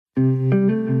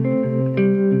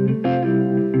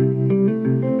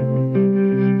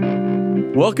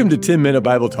Welcome to 10-Minute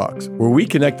Bible Talks, where we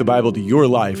connect the Bible to your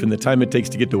life and the time it takes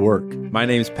to get to work. My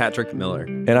name's Patrick Miller.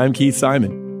 And I'm Keith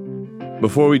Simon.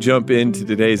 Before we jump into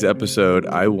today's episode,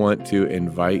 I want to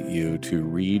invite you to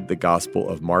read the Gospel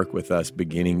of Mark with us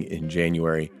beginning in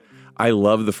January. I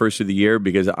love the first of the year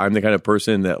because I'm the kind of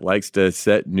person that likes to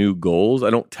set new goals.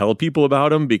 I don't tell people about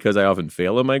them because I often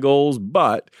fail in my goals,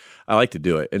 but I like to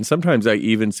do it. And sometimes I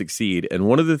even succeed. And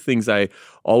one of the things I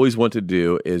always want to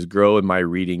do is grow in my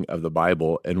reading of the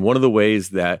Bible. And one of the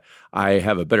ways that I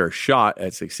have a better shot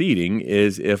at succeeding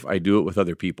is if I do it with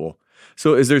other people.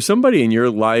 So is there somebody in your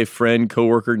life, friend,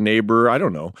 coworker, neighbor, I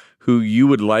don't know, who you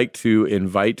would like to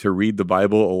invite to read the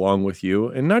Bible along with you?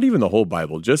 And not even the whole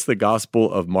Bible, just the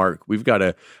Gospel of Mark. We've got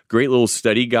a great little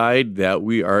study guide that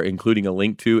we are including a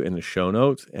link to in the show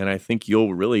notes. And I think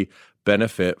you'll really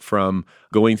benefit from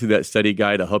going through that study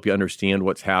guide to help you understand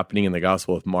what's happening in the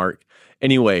Gospel of Mark.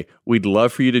 Anyway, we'd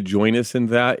love for you to join us in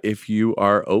that if you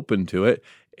are open to it.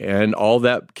 And all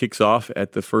that kicks off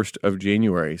at the 1st of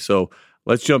January. So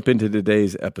let's jump into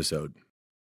today's episode.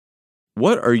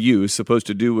 What are you supposed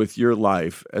to do with your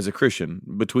life as a Christian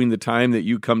between the time that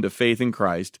you come to faith in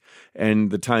Christ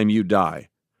and the time you die?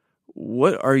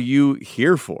 What are you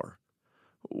here for?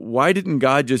 Why didn't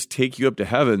God just take you up to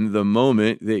heaven the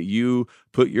moment that you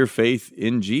put your faith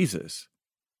in Jesus?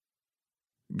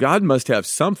 God must have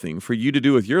something for you to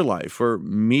do with your life, for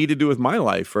me to do with my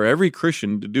life, for every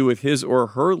Christian to do with his or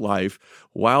her life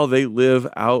while they live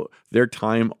out their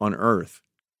time on earth.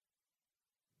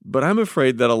 But I'm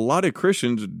afraid that a lot of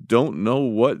Christians don't know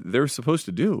what they're supposed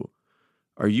to do.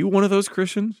 Are you one of those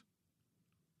Christians?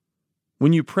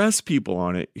 When you press people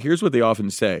on it, here's what they often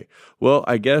say. Well,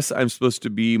 I guess I'm supposed to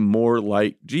be more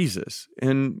like Jesus.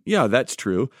 And yeah, that's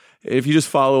true. If you just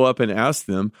follow up and ask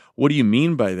them, what do you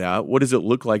mean by that? What does it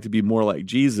look like to be more like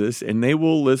Jesus? And they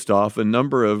will list off a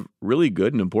number of really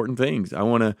good and important things. I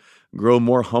want to grow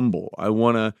more humble. I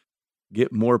want to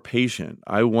get more patient.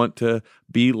 I want to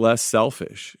be less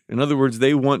selfish. In other words,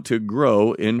 they want to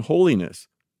grow in holiness.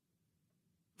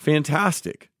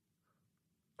 Fantastic.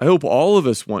 I hope all of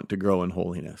us want to grow in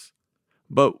holiness.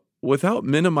 But without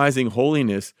minimizing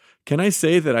holiness, can I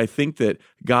say that I think that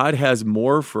God has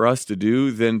more for us to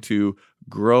do than to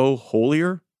grow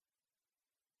holier?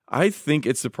 I think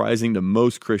it's surprising to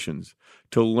most Christians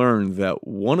to learn that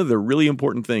one of the really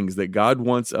important things that God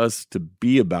wants us to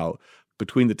be about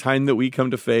between the time that we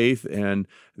come to faith and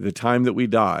the time that we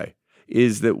die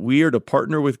is that we are to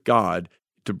partner with God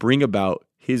to bring about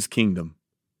his kingdom.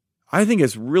 I think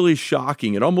it's really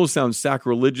shocking. It almost sounds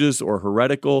sacrilegious or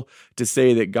heretical to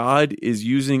say that God is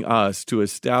using us to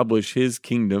establish his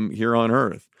kingdom here on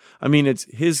earth. I mean, it's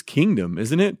his kingdom,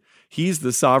 isn't it? He's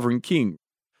the sovereign king.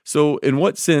 So in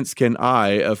what sense can I,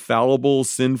 a fallible,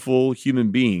 sinful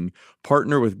human being,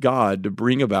 partner with God to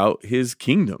bring about his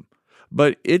kingdom?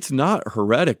 But it's not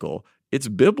heretical, it's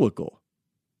biblical.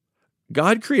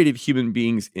 God created human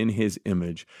beings in his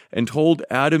image and told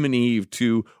Adam and Eve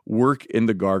to work in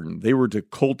the garden. They were to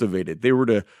cultivate it. They were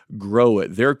to grow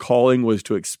it. Their calling was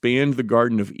to expand the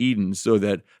Garden of Eden so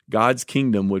that God's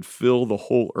kingdom would fill the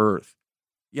whole earth.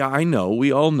 Yeah, I know,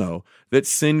 we all know that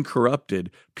sin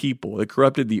corrupted people. It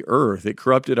corrupted the earth. It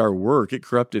corrupted our work. It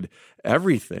corrupted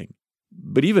everything.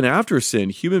 But even after sin,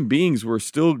 human beings were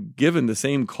still given the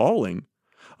same calling.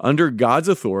 Under God's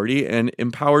authority and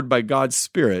empowered by God's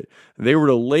Spirit, they were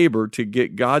to labor to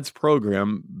get God's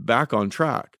program back on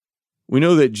track. We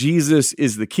know that Jesus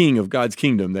is the king of God's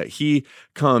kingdom, that he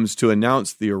comes to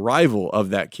announce the arrival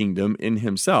of that kingdom in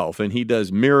himself, and he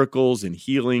does miracles and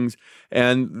healings,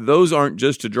 and those aren't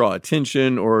just to draw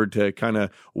attention or to kind of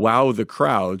wow the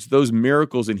crowds. Those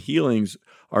miracles and healings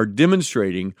are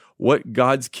demonstrating what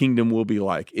God's kingdom will be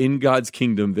like. In God's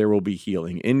kingdom, there will be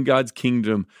healing. In God's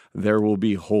kingdom, there will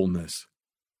be wholeness.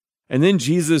 And then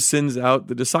Jesus sends out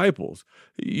the disciples.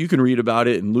 You can read about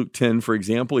it in Luke 10, for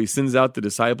example. He sends out the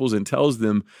disciples and tells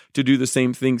them to do the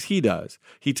same things he does.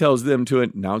 He tells them to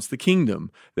announce the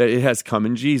kingdom, that it has come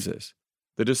in Jesus.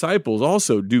 The disciples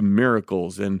also do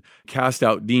miracles and cast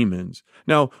out demons.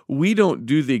 Now, we don't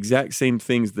do the exact same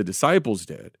things the disciples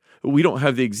did. We don't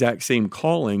have the exact same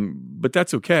calling, but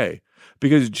that's okay,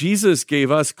 because Jesus gave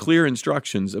us clear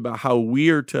instructions about how we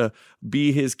are to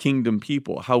be his kingdom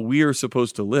people, how we are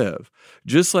supposed to live.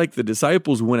 Just like the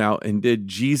disciples went out and did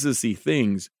Jesus-y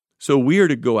things, so we are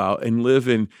to go out and live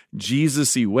in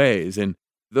Jesus-y ways. And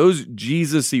those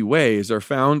Jesus-y ways are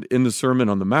found in the Sermon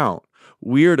on the Mount,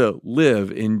 We are to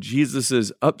live in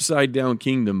Jesus's upside down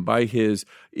kingdom by his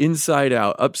inside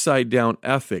out, upside down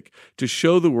ethic to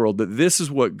show the world that this is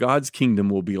what God's kingdom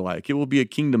will be like. It will be a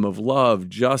kingdom of love,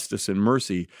 justice, and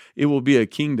mercy. It will be a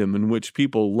kingdom in which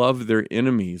people love their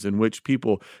enemies, in which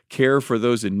people care for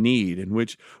those in need, in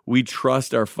which we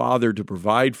trust our Father to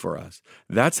provide for us.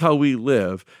 That's how we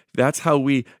live. That's how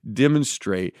we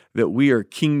demonstrate that we are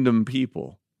kingdom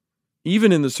people.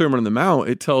 Even in the Sermon on the Mount,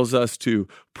 it tells us to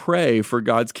pray for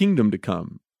God's kingdom to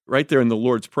come. Right there in the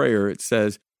Lord's Prayer, it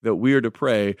says that we are to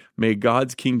pray, may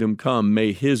God's kingdom come,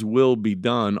 may his will be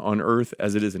done on earth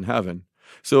as it is in heaven.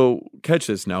 So catch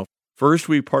this now. First,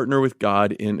 we partner with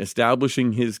God in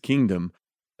establishing his kingdom.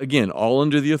 Again, all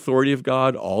under the authority of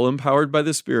God, all empowered by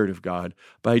the Spirit of God,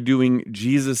 by doing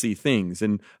Jesus-y things.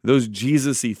 And those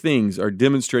Jesus-y things are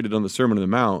demonstrated on the Sermon on the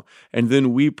Mount. And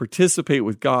then we participate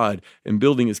with God in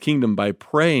building his kingdom by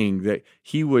praying that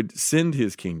he would send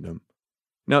his kingdom.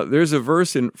 Now, there's a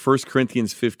verse in 1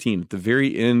 Corinthians 15 at the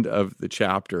very end of the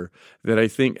chapter that I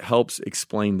think helps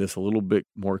explain this a little bit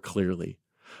more clearly.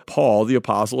 Paul, the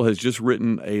apostle, has just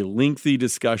written a lengthy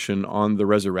discussion on the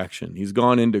resurrection. He's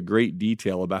gone into great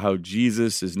detail about how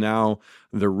Jesus is now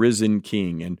the risen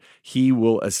king, and he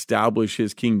will establish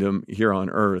his kingdom here on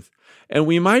earth. And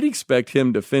we might expect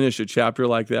him to finish a chapter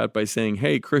like that by saying,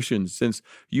 hey, Christians, since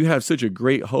you have such a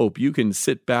great hope, you can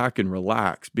sit back and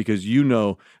relax because you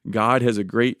know God has a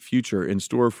great future in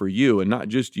store for you, and not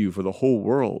just you, for the whole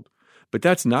world. But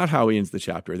that's not how he ends the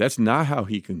chapter. That's not how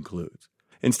he concludes.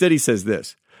 Instead, he says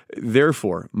this,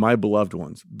 therefore, my beloved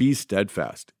ones, be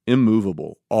steadfast,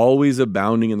 immovable, always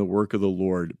abounding in the work of the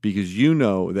Lord, because you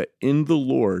know that in the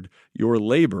Lord your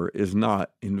labor is not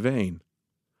in vain.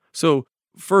 So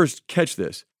first, catch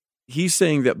this. He's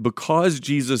saying that because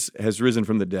Jesus has risen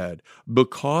from the dead,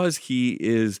 because he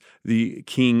is the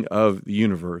king of the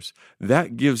universe,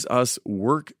 that gives us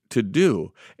work to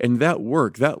do. And that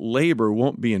work, that labor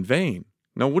won't be in vain.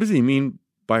 Now, what does he mean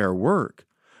by our work?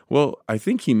 Well, I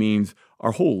think he means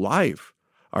our whole life,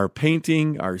 our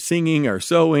painting, our singing, our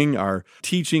sewing, our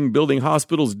teaching, building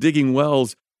hospitals, digging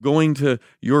wells, going to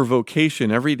your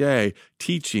vocation every day,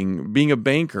 teaching, being a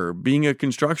banker, being a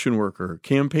construction worker,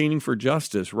 campaigning for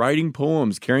justice, writing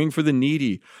poems, caring for the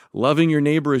needy, loving your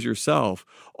neighbor as yourself.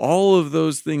 All of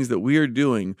those things that we are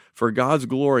doing for God's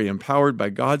glory, empowered by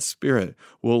God's Spirit,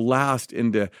 will last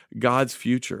into God's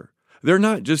future. They're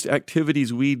not just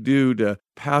activities we do to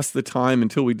pass the time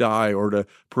until we die or to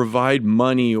provide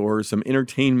money or some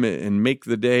entertainment and make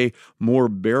the day more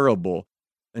bearable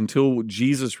until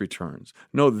Jesus returns.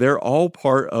 No, they're all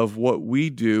part of what we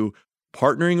do,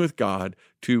 partnering with God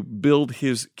to build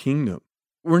his kingdom.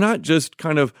 We're not just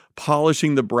kind of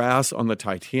polishing the brass on the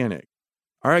Titanic.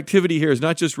 Our activity here is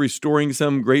not just restoring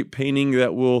some great painting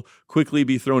that will quickly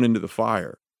be thrown into the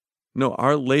fire. No,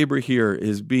 our labor here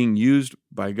is being used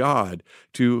by God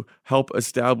to help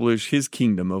establish his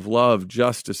kingdom of love,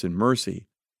 justice, and mercy.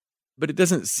 But it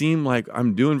doesn't seem like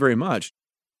I'm doing very much.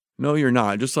 No, you're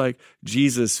not. Just like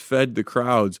Jesus fed the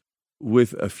crowds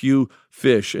with a few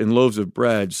fish and loaves of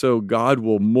bread, so God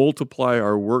will multiply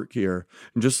our work here.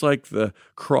 And just like the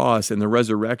cross and the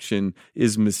resurrection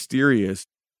is mysterious,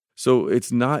 so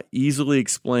it's not easily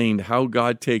explained how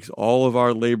God takes all of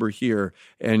our labor here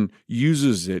and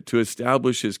uses it to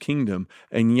establish his kingdom,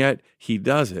 and yet he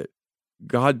does it.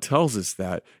 God tells us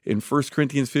that in 1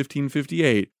 Corinthians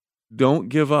 15:58. Don't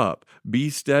give up. Be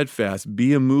steadfast.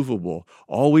 Be immovable.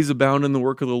 Always abound in the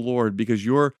work of the Lord, because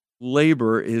your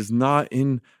labor is not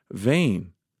in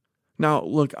vain. Now,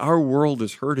 look, our world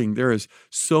is hurting. There is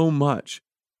so much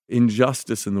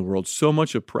injustice in the world, so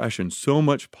much oppression, so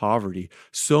much poverty,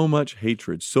 so much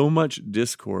hatred, so much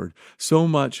discord, so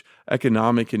much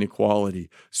economic inequality,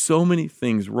 so many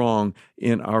things wrong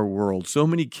in our world, so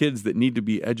many kids that need to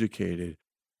be educated,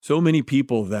 so many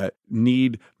people that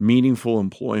need meaningful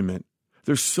employment.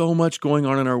 There's so much going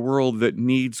on in our world that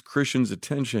needs Christians'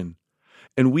 attention.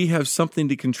 And we have something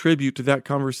to contribute to that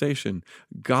conversation.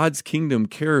 God's kingdom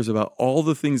cares about all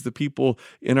the things the people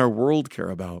in our world care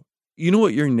about. You know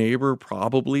what your neighbor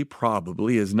probably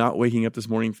is not waking up this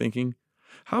morning thinking?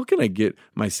 How can I get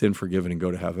my sin forgiven and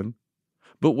go to heaven?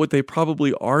 But what they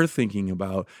probably are thinking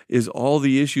about is all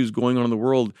the issues going on in the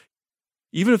world.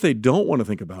 Even if they don't want to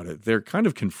think about it, they're kind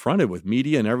of confronted with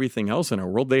media and everything else in our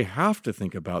world. They have to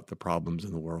think about the problems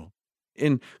in the world.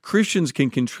 And Christians can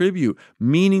contribute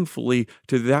meaningfully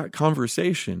to that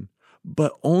conversation,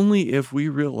 but only if we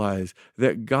realize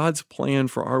that God's plan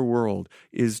for our world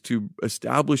is to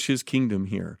establish his kingdom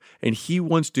here, and he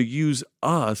wants to use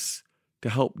us to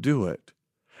help do it.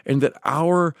 And that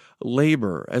our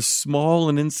labor, as small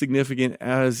and insignificant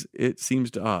as it seems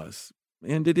to us,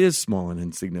 and it is small and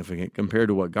insignificant compared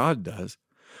to what God does,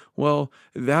 well,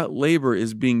 that labor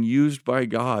is being used by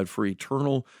God for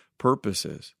eternal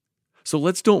purposes. So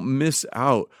let's don't miss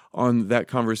out on that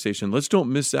conversation. Let's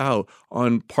don't miss out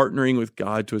on partnering with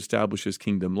God to establish His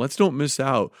kingdom. Let's don't miss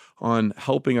out on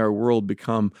helping our world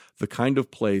become the kind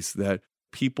of place that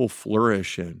people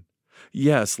flourish in.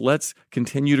 Yes, let's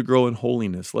continue to grow in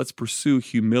holiness. Let's pursue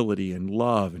humility and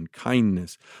love and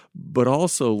kindness. But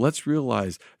also, let's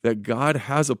realize that God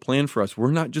has a plan for us.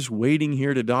 We're not just waiting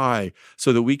here to die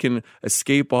so that we can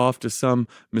escape off to some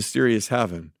mysterious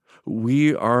heaven.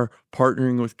 We are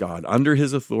partnering with God under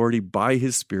His authority by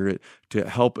His Spirit to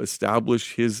help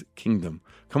establish His kingdom.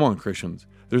 Come on, Christians.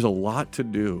 There's a lot to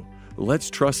do. Let's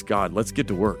trust God. Let's get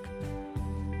to work.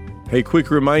 Hey,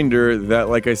 quick reminder that,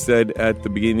 like I said at the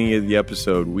beginning of the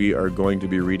episode, we are going to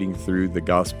be reading through the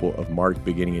Gospel of Mark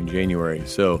beginning in January.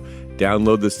 So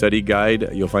download the study guide.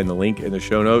 You'll find the link in the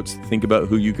show notes. Think about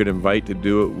who you could invite to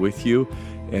do it with you,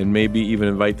 and maybe even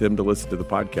invite them to listen to the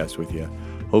podcast with you.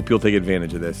 Hope you'll take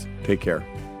advantage of this. Take care.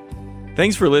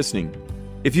 Thanks for listening.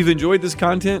 If you've enjoyed this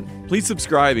content, please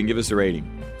subscribe and give us a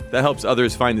rating. That helps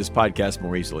others find this podcast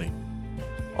more easily.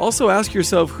 Also, ask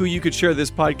yourself who you could share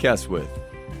this podcast with.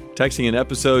 Texting an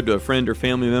episode to a friend or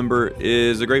family member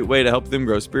is a great way to help them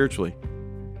grow spiritually.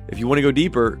 If you want to go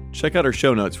deeper, check out our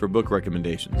show notes for book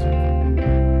recommendations.